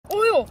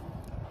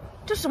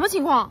这什么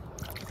情况？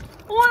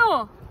哦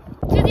呦，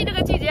最近这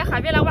个季节海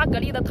边来挖蛤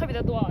蜊的特别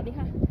的多，你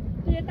看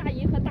这些大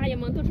姨和大爷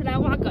们都是来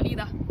挖蛤蜊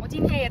的。我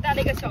今天也带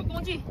了一个小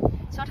工具、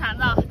小铲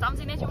子，咱们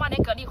今天去挖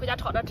点蛤蜊回家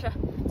炒着吃。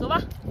走吧，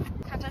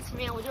看这前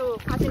面我就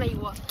发现了一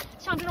窝，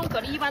像这种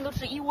蛤蜊一般都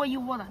是一窝一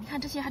窝的，你看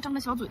这些还张着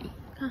小嘴，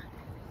看，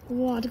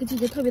哇，这个季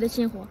节特别的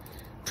鲜活，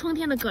春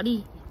天的蛤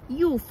蜊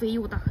又肥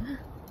又大，看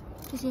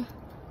这些，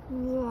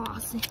哇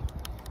塞，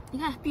你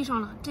看闭上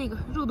了，这个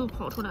肉都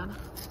跑出来了，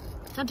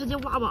咱直接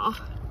挖吧啊！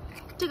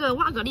这个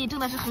挖蛤蜊真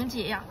的是很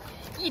解压，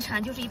一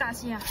铲就是一大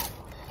些啊！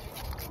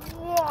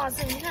哇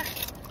塞，你看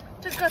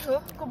这个头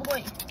过不过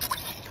瘾？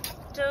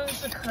真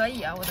是可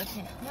以啊！我的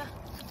天，你看，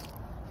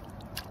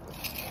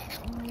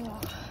哇，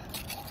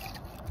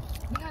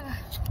你看看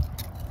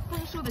丰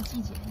收的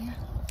季节，你看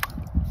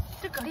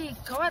这蛤蜊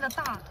格外的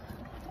大，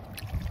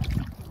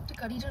这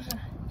蛤蜊真是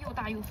又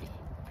大又肥。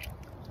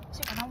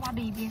先把它挖这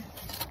一边，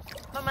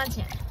慢慢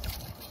捡。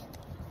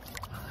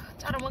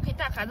家长们可以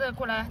带孩子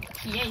过来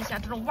体验一下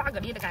这种挖蛤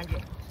蜊的感觉，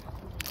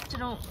这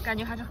种感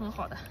觉还是很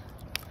好的，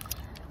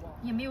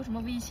也没有什么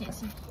危险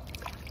性，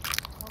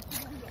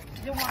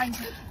直接挖一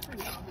下。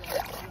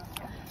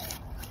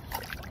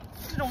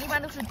这种一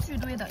般都是聚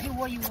堆的，一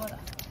窝一窝的，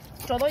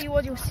找到一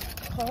窝就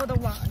好好的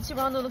挖，基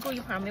本上都能够一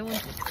盘没问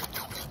题。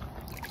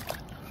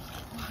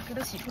哇，给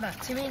它洗出来，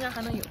前面应该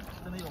还能有。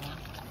真的有吗？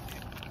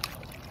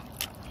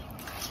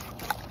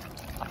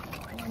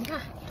你看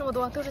这么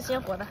多都是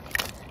鲜活的，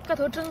个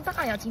头真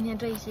大呀！今天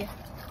这一些，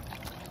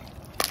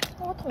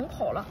我桶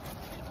跑了，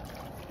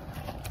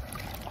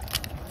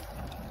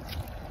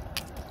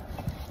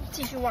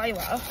继续挖一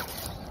挖啊！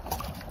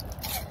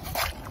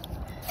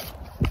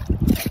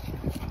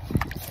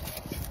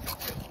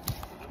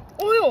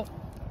哦呦，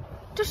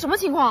这什么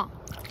情况？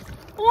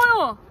哦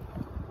呦，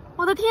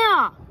我的天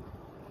啊，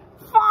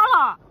发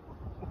了！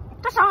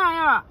这啥玩意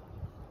儿？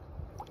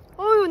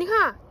哦呦，你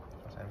看，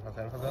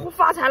我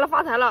发财了，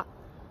发财了！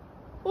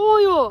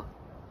哦呦，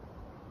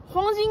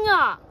黄金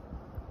啊，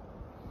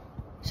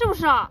是不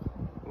是啊？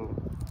嗯。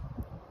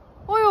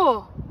哦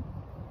呦，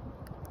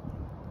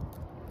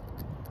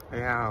哎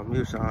呀，没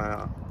有伤害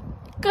啊。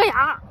硌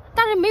牙，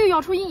但是没有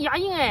咬出牙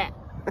印哎。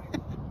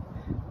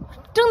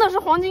真的是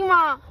黄金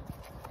吗？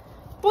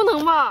不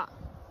能吧？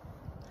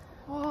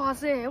哇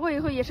塞，我以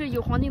后也是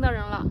有黄金的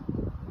人了。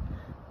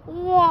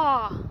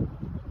哇，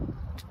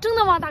真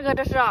的吗，大哥？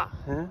这是？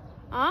嗯。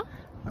啊？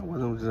那我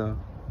怎么知道？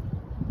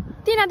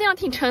掂量掂量，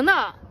挺沉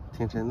的。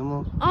挺沉的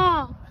吗？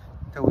啊。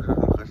在我手上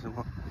合适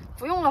吗？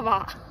不用了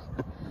吧？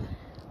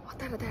我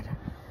带着带着，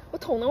我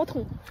捅呢，我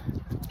捅。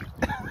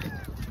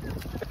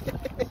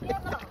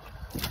天哪！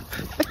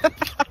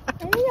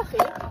哎呀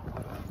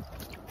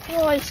嘿！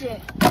哇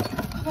塞！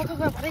快快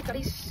快，把这蛤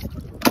蜊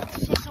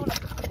先收了。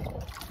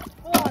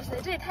哇塞，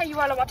这也太意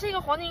外了吧！这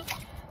个黄金，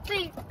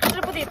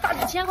这不得大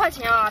几千块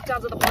钱啊？这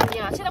样子的黄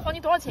金啊！现在黄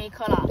金多少钱一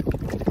克了？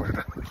不知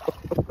道。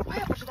我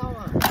也不知道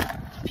啊，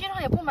平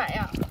常也不买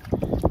呀。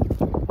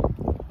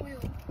哎呦，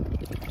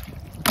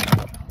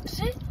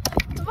谁？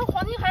怎么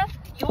黄金还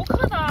游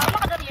客呢？落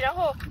这里，然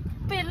后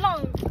被浪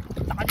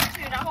打进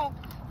去，然后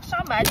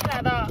沙埋进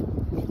来的。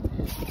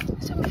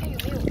下面看有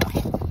没有？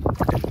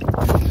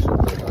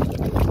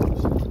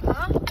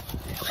啊？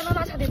还能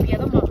拉下点别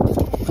的吗？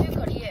还有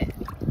蛤蜊。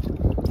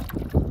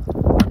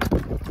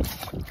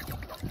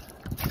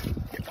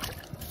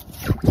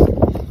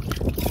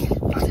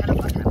发财了，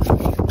发财了！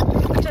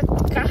这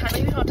赶海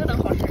能遇上这等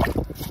好事。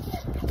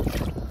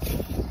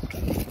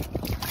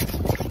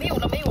没有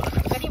了，没有了，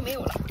蛤蜊没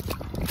有了。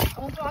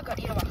我们不挖蛤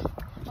蜊了吧？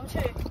我们去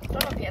找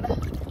找别的。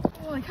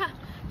哇，你看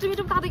这边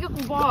这么大的一个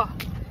鼓包，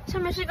下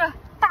面是一个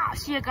大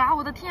蟹蛤，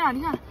我的天啊！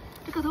你看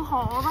这个头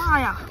好大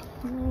呀！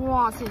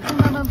哇塞，噔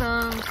噔噔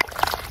噔，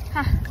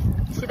看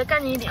洗得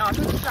干净一点啊，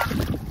真的是啊，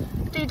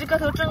这一只个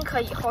头真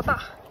可以，好大。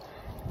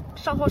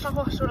上货上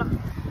货，收了。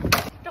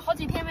这好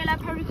几天没来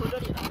派瑞口这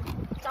里了，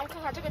咱们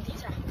看看这个底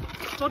下，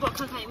找找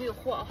看看有没有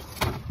货啊。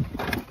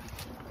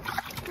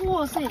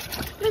哇塞，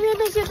那边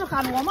那些是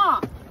海螺吗？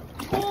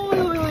哦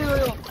呦呦呦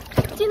呦！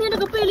今天这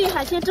个贝类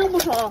海鲜真不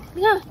少，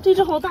你看这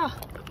只好大，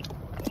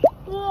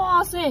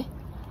哇塞，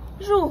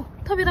肉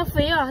特别的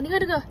肥啊！你看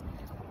这个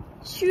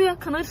靴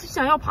可能是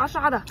想要爬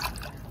沙的，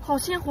好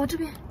鲜活。这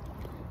边，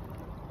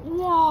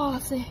哇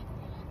塞，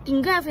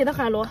顶盖肥的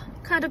海螺，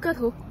看这个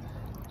头，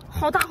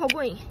好大好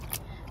过瘾。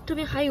这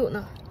边还有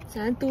呢，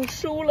咱都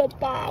收了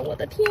吧！我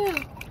的天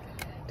啊，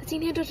这今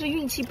天这是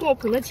运气爆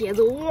棚的节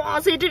奏！哇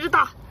塞，这只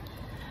大，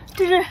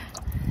这是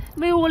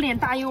没有我脸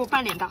大，有我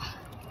半脸大。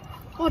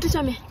哇，这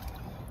下面，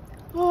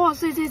哇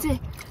塞塞塞，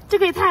这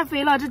个也太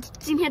肥了！这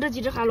今天这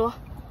几只海螺，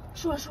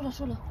收了，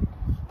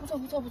不错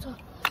不错不错，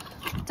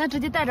咱直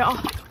接带着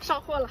啊，上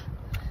货了。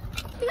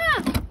你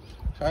看，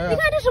你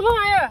看这什么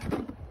玩意儿？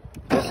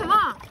这是什么？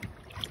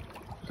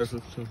这是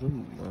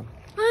母吗？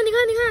啊，你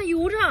看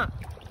游着，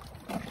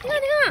你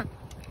看，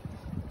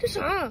这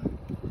啥？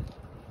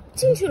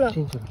进去了。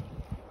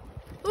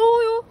哦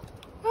呦，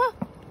啊，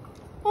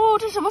哦，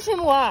这什么水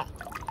母啊？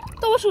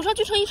到我手上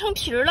就成一层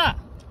皮儿了。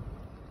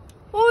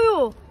哦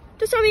呦，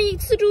这下面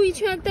四周一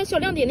圈带小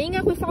亮点的，应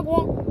该会发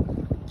光。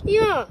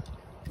呀，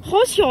好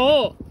小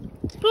哦，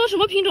不知道什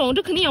么品种，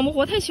这肯定养不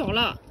活，太小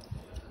了。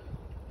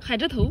海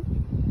蜇头，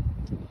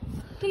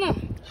真的。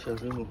小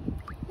生物。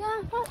呀，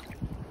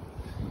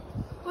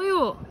哎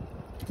呦，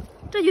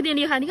这有点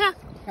厉害，你看，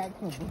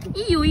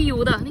一游一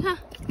游的，你看，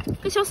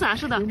跟小伞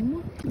似的。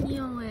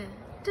喵哎，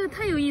这个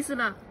太有意思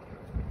了，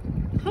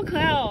好可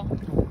爱哦。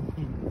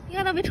你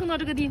看它被冲到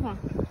这个地方。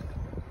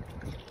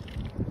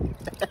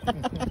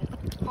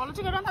好了，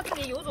这个让它自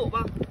己游走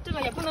吧，这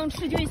个也不能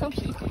吃，就一层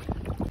皮。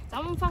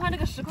咱们翻翻这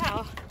个石块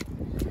啊，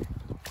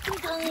噔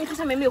噔，这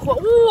下面没有货。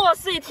哇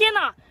塞，天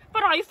哪，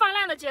八爪鱼泛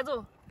滥的节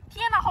奏，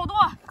天哪，好多，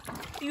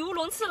语无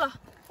伦次了。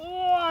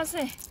哇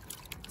塞，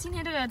今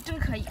天这个真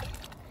可以。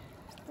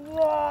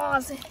哇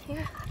塞，你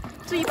看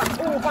这一把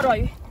哦，八爪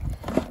鱼，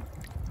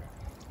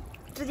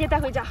直接带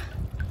回家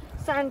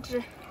，3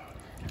只，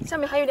下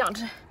面还有2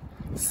只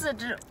，4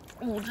只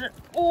，5只，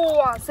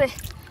哇塞，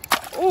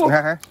哦，你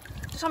看，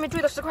这上面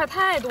坠的石块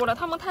太多了，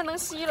它们太能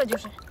吸了，就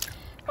是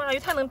八爪鱼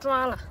太能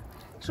抓了。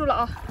收了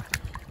啊，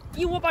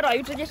一窝八爪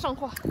鱼直接上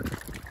货，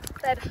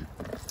带着。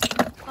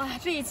哎，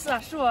这一次啊，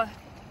是我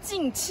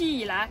近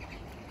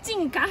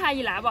赶海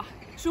以来吧，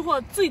收获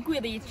最贵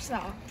的一次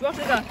啊！主要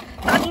是个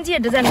达金戒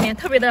指在里面，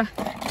特别的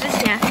值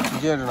钱。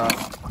戒指呢？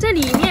在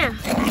里面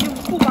就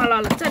不扒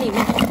拉了，在里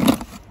面。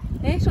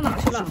哎，上哪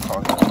去了？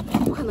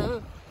不可能，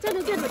在这，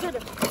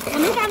我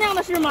能干那样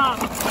的事吗？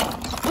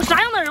我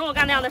啥样的人我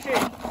干那样的事？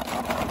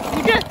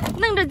你这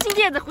弄着金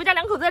戒指回家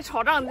2口子在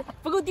吵仗，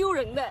不够丢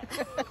人的。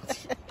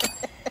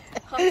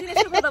好，今天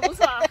收获的不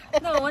错啊，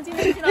那我们今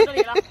天就先到这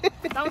里了，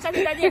咱们下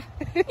期再见。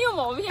没有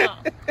毛病啊！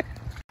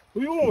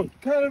哎呦，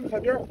看这海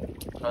边，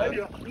海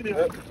里，哇，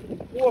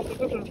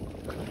这是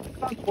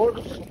3坨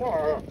石块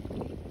儿，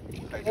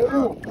海哎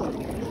呦，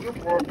有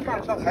坨看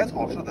着像海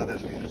草似的，那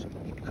是。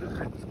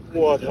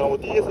我天，我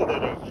第一次在这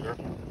个海边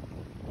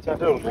见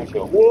这种东西，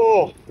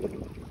哇，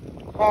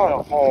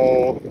看好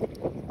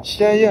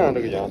鲜艳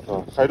这个颜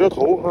色，海蜇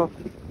头啊，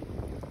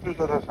对，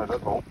海蜇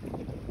头，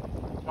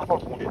像放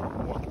桶里，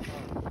哇，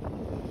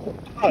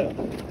看呀，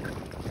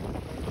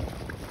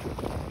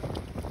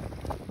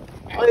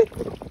哎，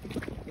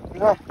你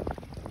看，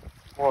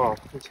哇，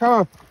你千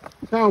万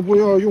不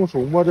要用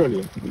手摸这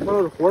里，它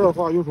要是活着的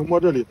话，用手摸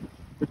这里，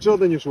蛰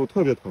的你手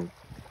特别疼，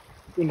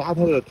就拿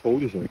它的头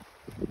就行，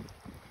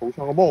头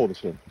像个帽子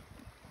似的，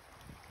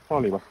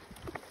放里边，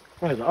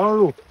看一下，哎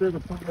呦，这个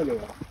3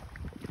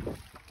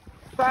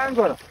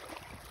个了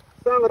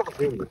，3个大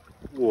黑鱼，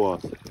哇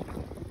塞，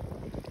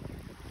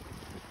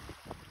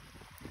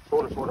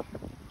收着，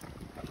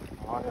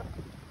哎呀，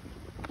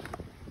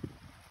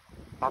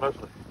打点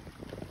水。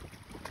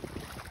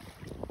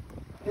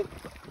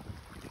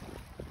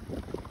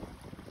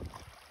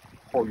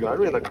好圆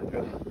润的感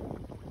觉，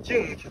晶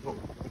莹剔透。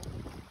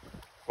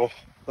好，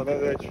咱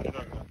们再去那个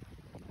里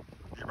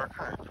边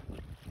看一下。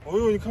哦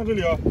呦，你看这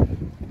里啊，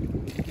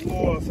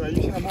哇塞，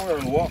一片猫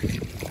眼螺，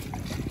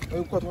哎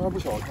呦，个头还不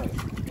小，看。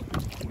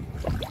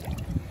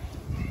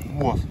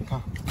哇塞，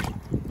看，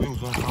没有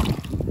钻沙，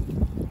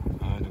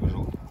哎，这个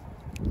肉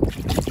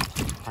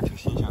还挺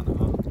新鲜的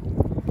啊。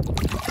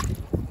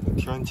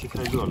天气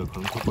太热了，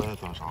可能它不爱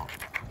钻沙。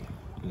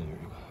这里有一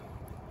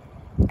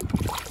个，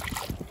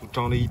就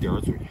张了一点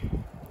嘴。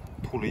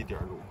吐了一点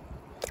肉，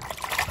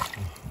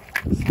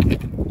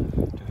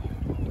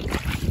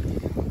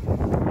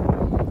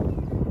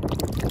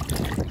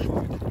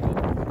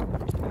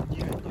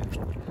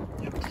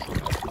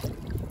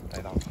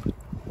来大了，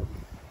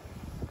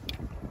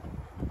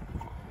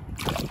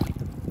这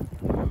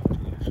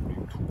个也是没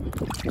有吐的。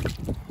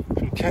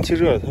天气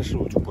热了，它是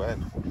不是就不爱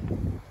吐？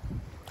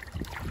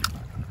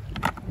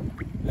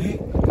哎，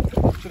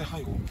这里还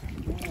有，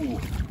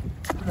哦，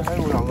这里还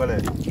有2个嘞！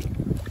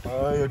哎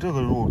呀，这个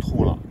肉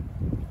吐了。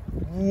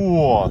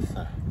哇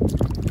塞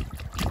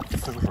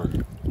，4个水，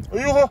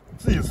哎呦呵，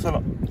自己吃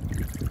了，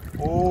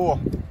哦，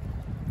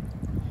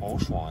好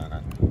爽呀，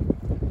感觉，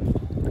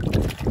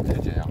太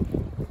解压了。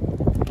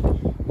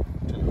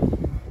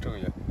这个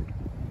也，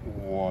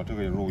哇，这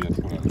个肉也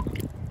出来了，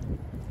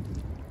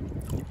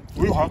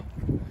哎呦哈，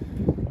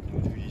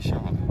就一下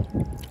子，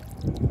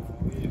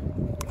哎呀，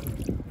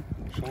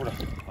收着，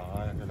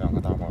哎呀，这2个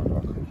大猫这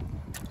可以，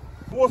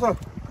哇塞，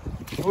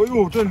哎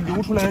呦，这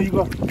流出来一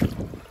个。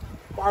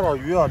八爪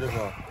鱼啊，这是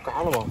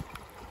嘎了吗？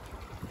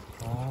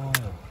哦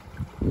呀，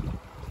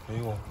没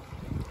有，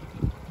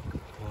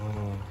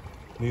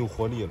没有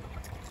活力了。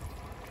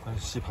但是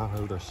吸盘还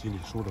有点吸力，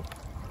收着。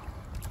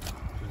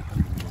这里还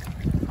有没有？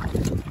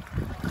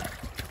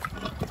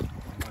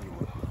那有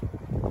了，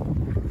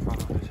翻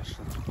翻这些石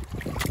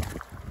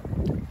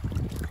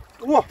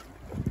头。哇，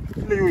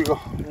这里有一个，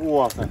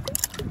哇塞！哎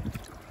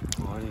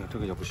呀，这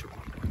个也不小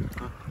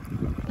啊，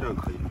这个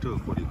可以，这个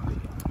活力可以，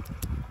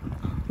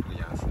这个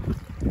颜色。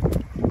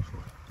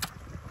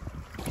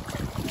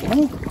哦，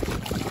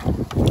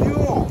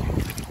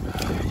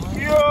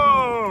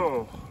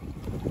哟，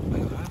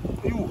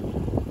哎呦，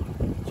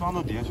钻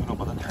到底下去了，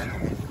把它抬走。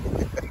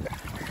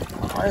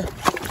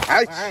哎，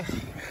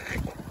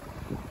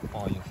不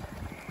好意思。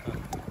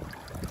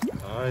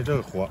哎，这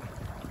个活，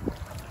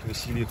这个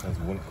吸力可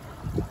足了。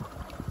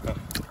看，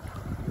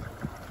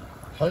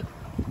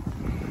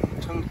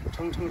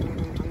沉，撑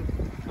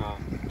啊，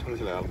撑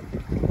起来了。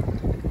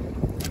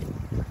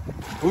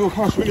哎呦，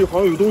看水里好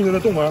像有东西在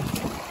动啊，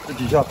这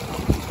底下。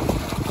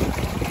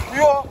哎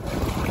呦，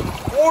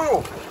哦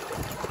呦，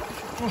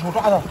用手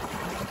抓的。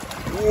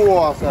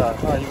哇塞，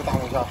看一个大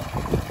龙虾。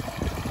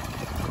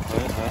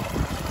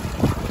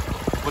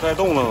不带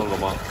动了怎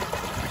么？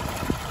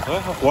哎，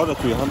还活着，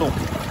嘴还动。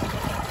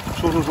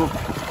收。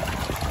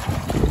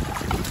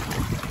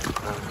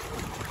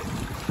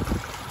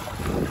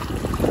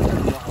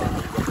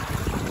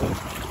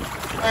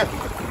哎，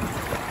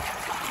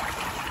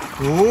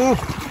哦，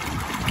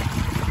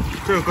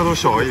这个个头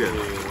小一点。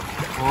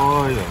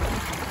哎呀，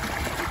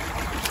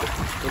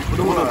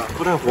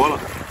不太活了，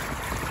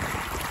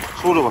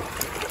收着吧，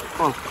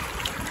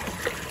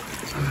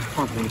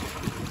放桶里。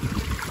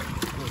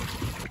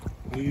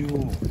哎呦，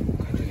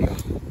看这里啊，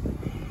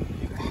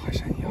一个大海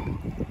参鸭，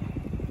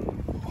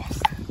哇塞，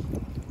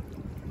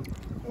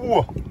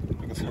哇，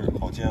这个刺儿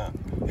好尖啊！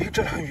哎，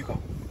这里还有一个，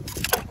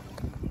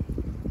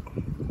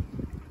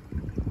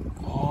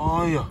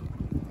哎呀，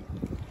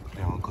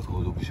两个个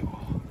头都不小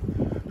啊，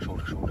收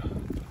着。